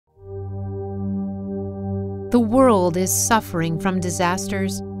The world is suffering from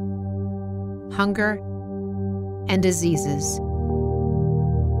disasters, hunger, and diseases.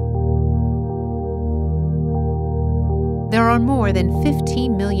 There are more than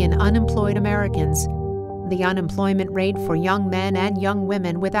 15 million unemployed Americans. The unemployment rate for young men and young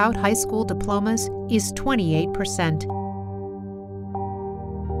women without high school diplomas is 28%.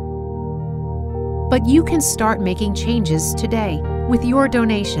 But you can start making changes today with your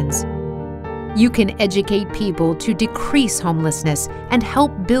donations. You can educate people to decrease homelessness and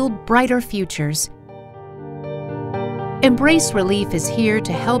help build brighter futures. Embrace Relief is here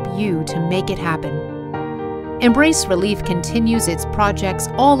to help you to make it happen. Embrace Relief continues its projects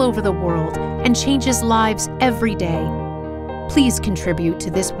all over the world and changes lives every day. Please contribute to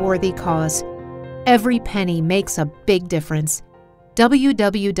this worthy cause. Every penny makes a big difference.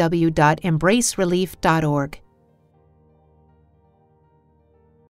 www.embracerelief.org